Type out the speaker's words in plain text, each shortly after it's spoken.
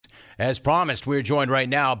As promised, we're joined right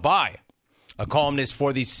now by a columnist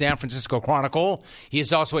for the San Francisco Chronicle. He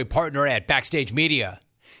is also a partner at Backstage Media.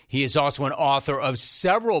 He is also an author of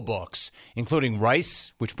several books, including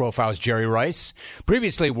Rice, which profiles Jerry Rice.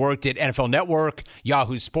 Previously worked at NFL Network,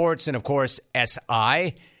 Yahoo Sports, and, of course,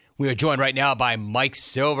 SI. We are joined right now by Mike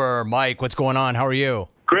Silver. Mike, what's going on? How are you?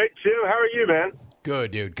 Great, Jim. How are you, man?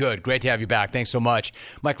 Good, dude. Good. Great to have you back. Thanks so much.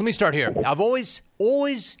 Mike, let me start here. I've always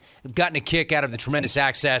gotten a kick out of the tremendous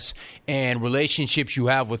access and relationships you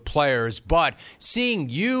have with players, but seeing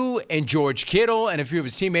you and George Kittle and a few of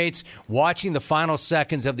his teammates watching the final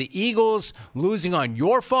seconds of the Eagles losing on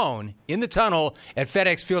your phone in the tunnel at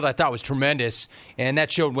FedEx Field, I thought was tremendous, and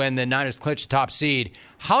that showed when the Niners clinched the top seed.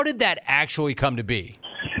 How did that actually come to be?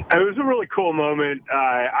 It was a really cool moment.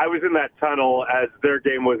 I was in that tunnel as their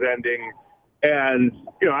game was ending. And,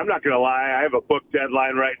 I'm not going to lie, I have a book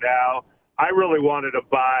deadline right now. I really wanted to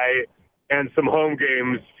buy and some home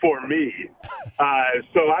games for me.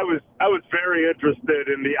 So I was very interested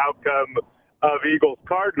in the outcome of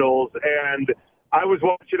Eagles-Cardinals. And I was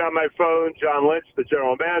watching on my phone. John Lynch, the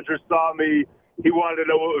general manager, saw me. He wanted to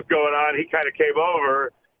know what was going on. He kind of came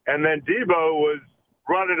over. And then Debo was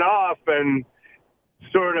running off and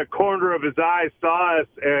sort of corner of his eye saw us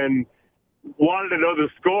and wanted to know the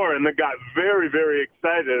score, and then got very, very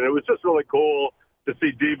excited. And it was just really cool to see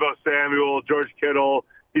Debo Samuel, George Kittle,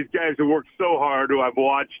 these guys who worked so hard, who I've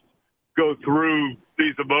watched go through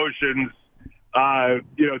these emotions,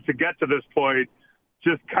 to get to this point,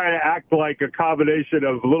 just kind of act like a combination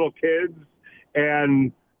of little kids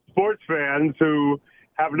and sports fans who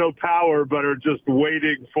have no power but are just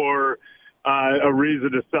waiting for a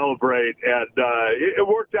reason to celebrate. And it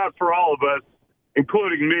worked out for all of us,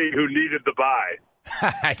 including me, who needed the buy.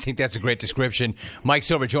 I think that's a great description. Mike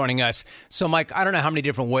Silver joining us. So, Mike, I don't know how many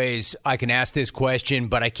different ways I can ask this question,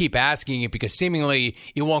 but I keep asking it because seemingly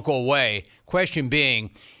it won't go away. Question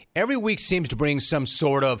being, every week seems to bring some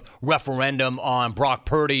sort of referendum on Brock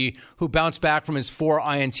Purdy, who bounced back from his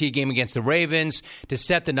 4-INT game against the Ravens to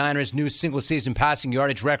set the Niners' new single-season passing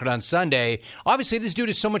yardage record on Sunday. Obviously, this dude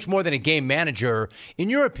is so much more than a game manager. In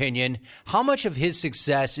your opinion, how much of his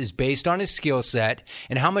success is based on his skill set,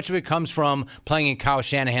 and how much of it comes from playing in Kyle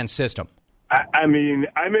Shanahan's system? I mean,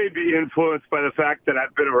 I may be influenced by the fact that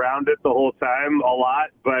I've been around it the whole time a lot,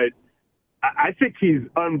 but I think he's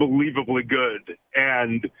unbelievably good,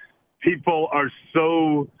 and people are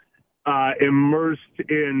so immersed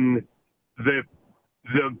in the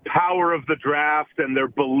power of the draft and their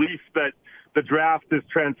belief that the draft is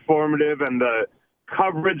transformative, and the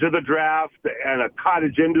coverage of the draft and a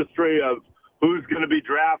cottage industry of who's going to be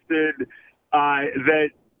drafted, that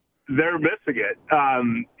they're missing it.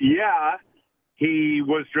 He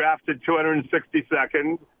was drafted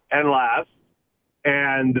 262nd and last.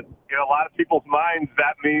 And in a lot of people's minds,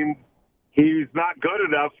 that means he's not good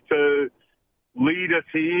enough to lead a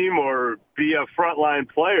team or be a frontline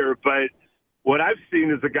player. But what I've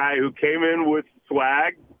seen is a guy who came in with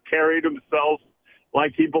swag, carried himself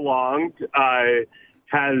like he belonged,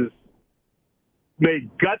 has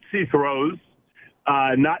made gutsy throws,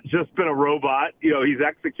 not just been a robot. He's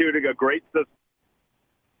executing a great system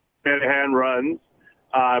and hand runs,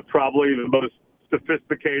 probably the most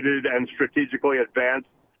sophisticated and strategically advanced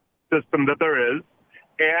system that there is.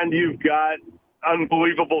 And you've got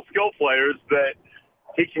unbelievable skill players that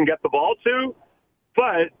he can get the ball to,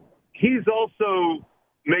 but he's also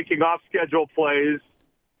making off-schedule plays,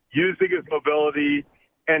 using his mobility,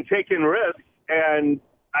 and taking risks. And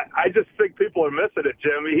I just think people are missing it,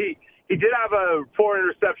 Jim. He did have a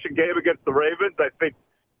 4-interception game against the Ravens. I think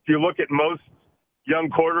if you look at most young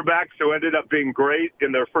quarterbacks who ended up being great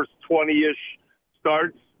in their first 20-ish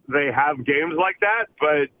starts, they have games like that.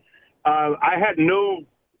 But I had no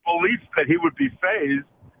belief that he would be phased.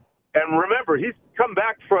 And remember, he's come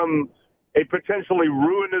back from a potentially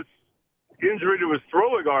ruinous injury to his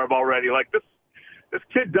throwing arm already. Like, this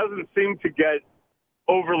kid doesn't seem to get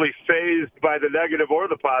overly phased by the negative or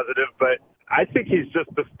the positive, but I think he's just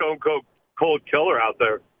a stone cold killer out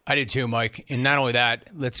there. I do too, Mike. And not only that,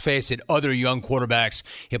 let's face it, other young quarterbacks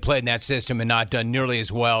have played in that system and not done nearly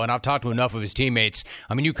as well. And I've talked to enough of his teammates.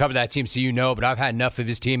 I mean, you cover that team, so you know, but I've had enough of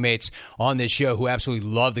his teammates on this show who absolutely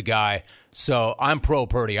love the guy. So I'm pro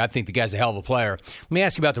Purdy. I think the guy's a hell of a player. Let me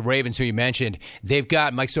ask you about the Ravens, who you mentioned. They've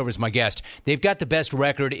got, Mike Silver's my guest, they've got the best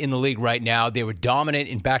record in the league right now. They were dominant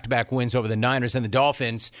in back-to-back wins over the Niners and the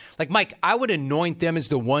Dolphins. Like, Mike, I would anoint them as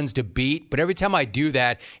the ones to beat, but every time I do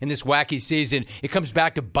that in this wacky season, it comes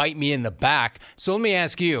back to bite me in the back. So let me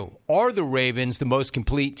ask you, are the Ravens the most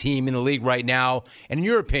complete team in the league right now? And in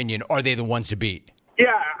your opinion, are they the ones to beat?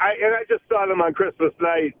 Yeah, I just saw them on Christmas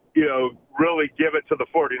night, really give it to the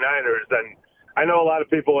 49ers. And I know a lot of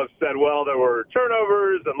people have said, well, there were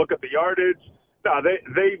turnovers and look at the yardage. No,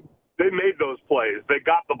 they made those plays. They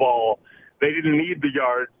got the ball. They didn't need the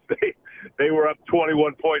yards. They were up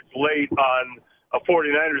 21 points late on a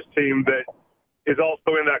 49ers team that is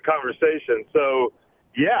also in that conversation. So,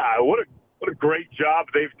 yeah, what a great job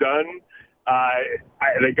they've done.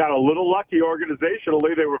 They got a little lucky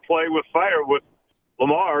organizationally. They were playing with fire with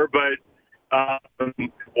Lamar, but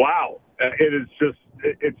wow,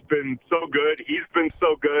 it's been so good. He's been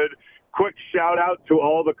so good. Quick shout out to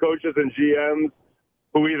all the coaches and GMs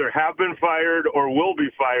who either have been fired or will be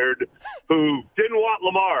fired, who didn't want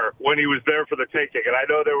Lamar when he was there for the taking. And I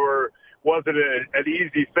know wasn't an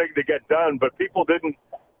easy thing to get done, but people didn't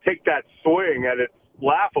take that swing, and it's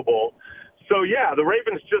laughable. So, yeah, the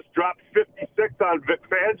Ravens just dropped 56 on Vic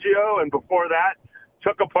Fangio, and before that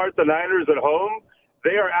took apart the Niners at home.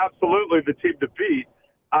 They are absolutely the team to beat.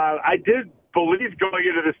 I did believe going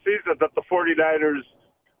into the season that the 49ers,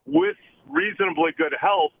 with reasonably good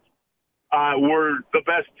health, were the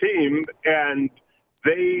best team, and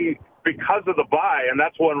they, because of the bye, and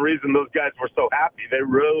that's one reason those guys were so happy. They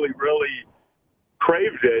really, really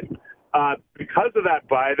craved it. Because of that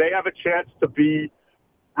bye, they have a chance to be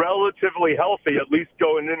relatively healthy, at least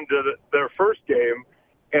going into their first game.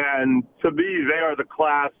 And to me, they are the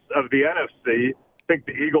class of the NFC. I think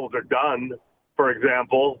the Eagles are done, for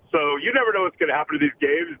example. So you never know what's going to happen to these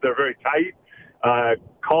games. They're very tight.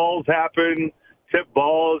 Calls happen, tip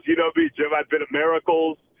balls. You know me, Jim. I've been at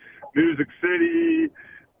Miracles, Music City,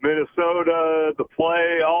 Minnesota, the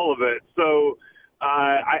play, all of it. So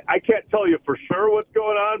I can't tell you for sure what's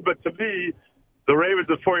going on, but to me, the Ravens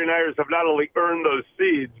and 49ers have not only earned those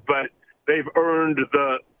seeds, but they've earned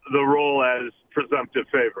the role as presumptive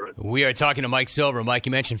favorites. We are talking to Mike Silver. Mike,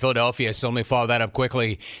 you mentioned Philadelphia, so let me follow that up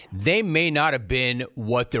quickly. They may not have been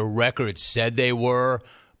what their record said they were,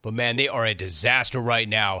 but, man, they are a disaster right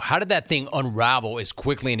now. How did that thing unravel as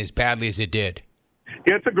quickly and as badly as it did?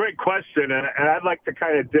 Yeah, it's a great question, and I'd like to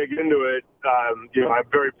kind of dig into it. I'm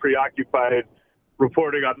very preoccupied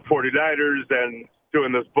reporting on the 49ers and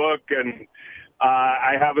doing this book, and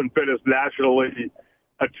I haven't been as nationally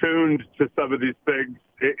attuned to some of these things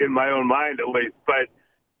in my own mind, at least. But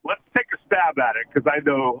let's take a stab at it, because I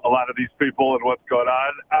know a lot of these people and what's going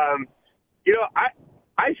on.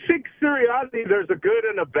 I think Sirianni, there's a good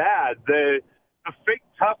and a bad. The fake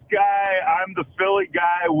tough guy, I'm the Philly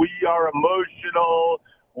guy, we are emotional,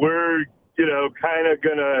 we're, kind of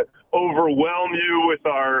going to overwhelm you with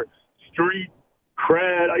our street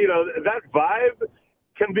cred. That vibe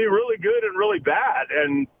can be really good and really bad.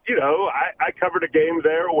 And, I covered a game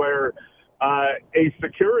there where a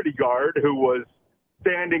security guard who was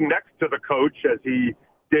standing next to the coach as he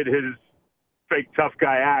did his fake tough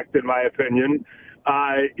guy act, in my opinion,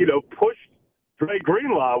 pushed Dre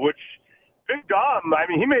Greenlaw, which Big Dom,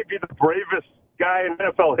 he may be the bravest guy in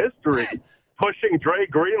NFL history, pushing Dre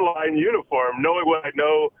Greenlaw in uniform, knowing what I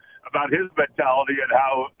know about his mentality and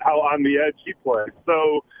how on the edge he plays.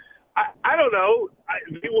 So, I don't know.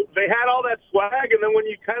 They had all that swag, and then when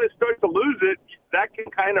you kind of start to lose it, that can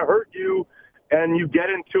kind of hurt you, and you get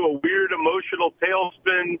into a weird emotional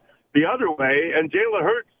tailspin the other way. And Jalen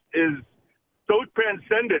Hurts is so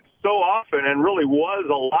transcendent so often, and really was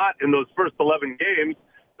a lot in those first 11 games.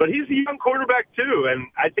 But he's a young quarterback too, and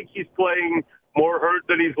I think he's playing more hurt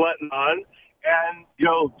than he's letting on. And,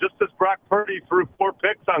 just as Brock Purdy threw 4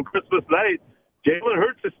 picks on Christmas night, Jalen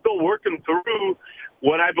Hurts is still working through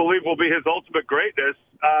what I believe will be his ultimate greatness.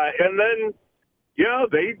 And then,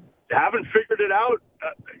 they haven't figured it out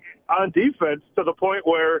on defense to the point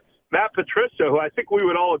where Matt Patricia, who I think we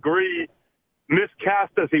would all agree,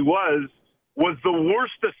 miscast as he was the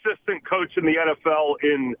worst assistant coach in the NFL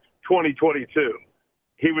in 2022.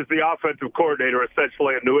 He was the offensive coordinator,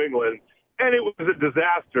 essentially, in New England, and it was a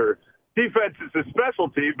disaster. Defense is his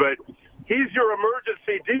specialty, but he's your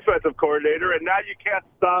emergency defensive coordinator, and now you can't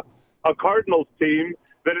stop a Cardinals team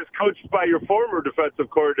that is coached by your former defensive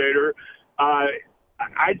coordinator. I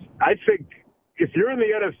think if you're in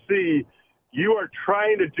the NFC, you are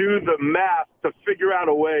trying to do the math to figure out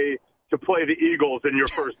a way to play the Eagles in your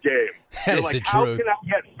first game. That you're is like, the how truth. can I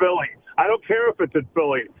get Philly? I don't care if it's in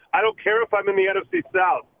Philly. I don't care if I'm in the NFC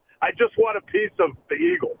South. I just want a piece of the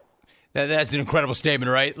Eagles. That's an incredible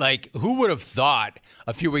statement, right? Like, who would have thought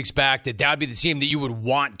a few weeks back that would be the team that you would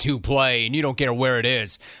want to play, and you don't care where it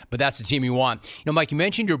is, but that's the team you want. Mike, you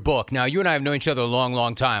mentioned your book. Now, you and I have known each other a long,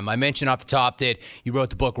 long time. I mentioned off the top that you wrote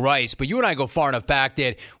the book Rice, but you and I go far enough back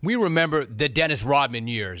that we remember the Dennis Rodman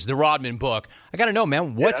years, the Rodman book. I got to know,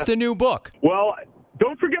 man, what's the new book? Well,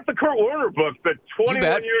 don't forget the Kurt Warner book that 21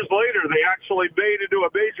 years later they actually made into a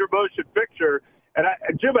major motion picture. And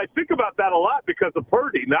Jim, I think about that a lot because of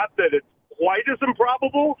Purdy. Not that it's quite as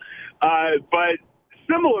improbable, but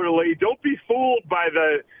similarly, don't be fooled by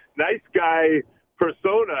the nice guy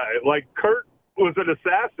persona. Like Kurt was an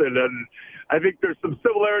assassin, and I think there's some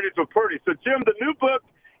similarities with Purdy. So, Jim, the new book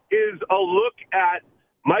is a look at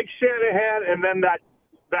Mike Shanahan and then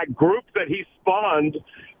that group that he spawned,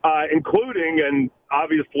 including, and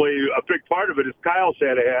obviously a big part of it is Kyle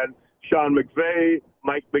Shanahan, Sean McVay,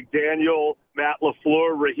 Mike McDaniel, Matt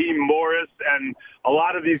LaFleur, Raheem Morris, and a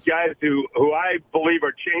lot of these guys who I believe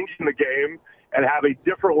are changing the game and have a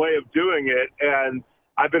different way of doing it. And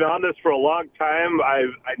I've been on this for a long time. I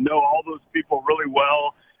know all those people really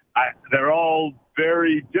well. They're all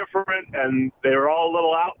very different, and they're all a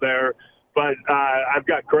little out there. But I've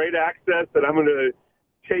got great access, and I'm going to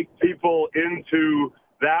take people into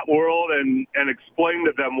that world and explain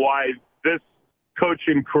to them why this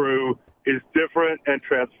coaching crew is different and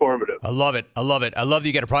transformative. I love it. I love it. I love that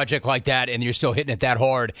you got a project like that and you're still hitting it that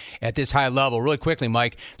hard at this high level. Really quickly,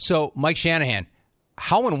 Mike. So, Mike Shanahan,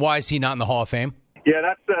 how and why is he not in the Hall of Fame? Yeah,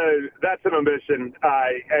 that's an omission.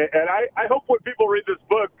 And I hope when people read this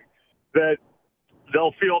book that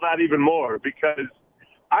they'll feel that even more, because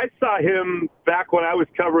I saw him back when I was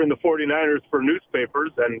covering the 49ers for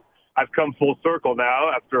newspapers, and I've come full circle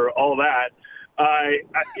now after all that.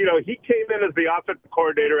 He came in as the offensive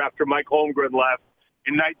coordinator after Mike Holmgren left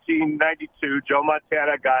in 1992. Joe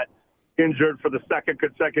Montana got injured for the second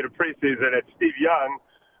consecutive preseason, and Steve Young,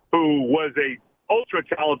 who was a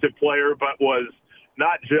ultra-talented player but was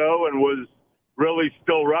not Joe and was really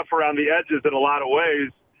still rough around the edges in a lot of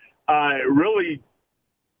ways, really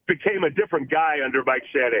became a different guy under Mike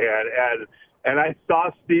Shanahan. And I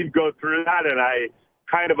saw Steve go through that, and I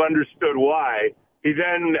kind of understood why. He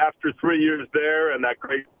then, after 3 years there and that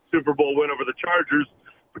great Super Bowl win over the Chargers,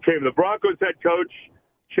 became the Broncos head coach,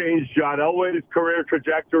 changed John Elway's career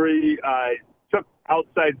trajectory, took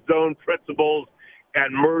outside zone principles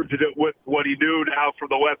and merged it with what he knew now from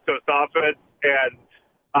the West Coast offense,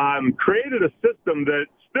 and created a system that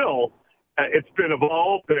still, it's been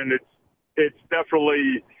evolved, and it's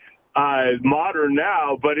definitely modern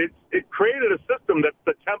now, but it created a system that's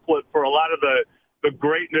the template for a lot of the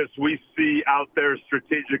greatness we see out there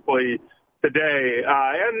strategically today.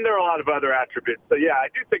 And there are a lot of other attributes. So, yeah, I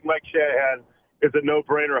do think Mike Shanahan is a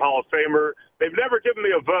no-brainer Hall of Famer. They've never given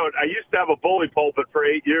me a vote. I used to have a bully pulpit for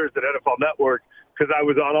 8 years at NFL Network because I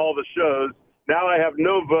was on all the shows. Now I have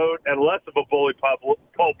no vote and less of a bully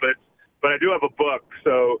pulpit, but I do have a book.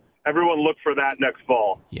 So everyone look for that next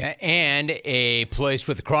fall. Yeah, and a place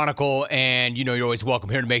with the Chronicle, and you're always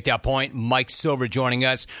welcome here to make that point. Mike Silver joining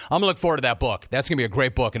us. I'm going to look forward to that book. That's going to be a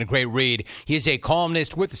great book and a great read. He is a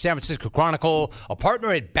columnist with the San Francisco Chronicle, a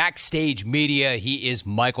partner at Backstage Media. He is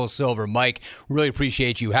Michael Silver. Mike, really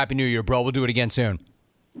appreciate you. Happy New Year, bro. We'll do it again soon.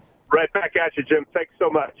 Right back at you, Jim. Thanks so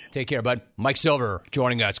much. Take care, bud. Mike Silver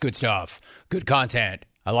joining us. Good stuff. Good content.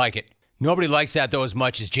 I like it. Nobody likes that, though, as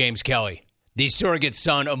much as James Kelly, the surrogate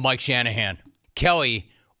son of Mike Shanahan. Kelly,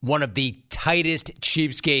 one of the tightest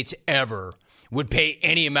cheapskates ever, would pay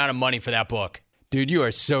any amount of money for that book. Dude, you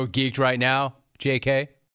are so geeked right now, JK.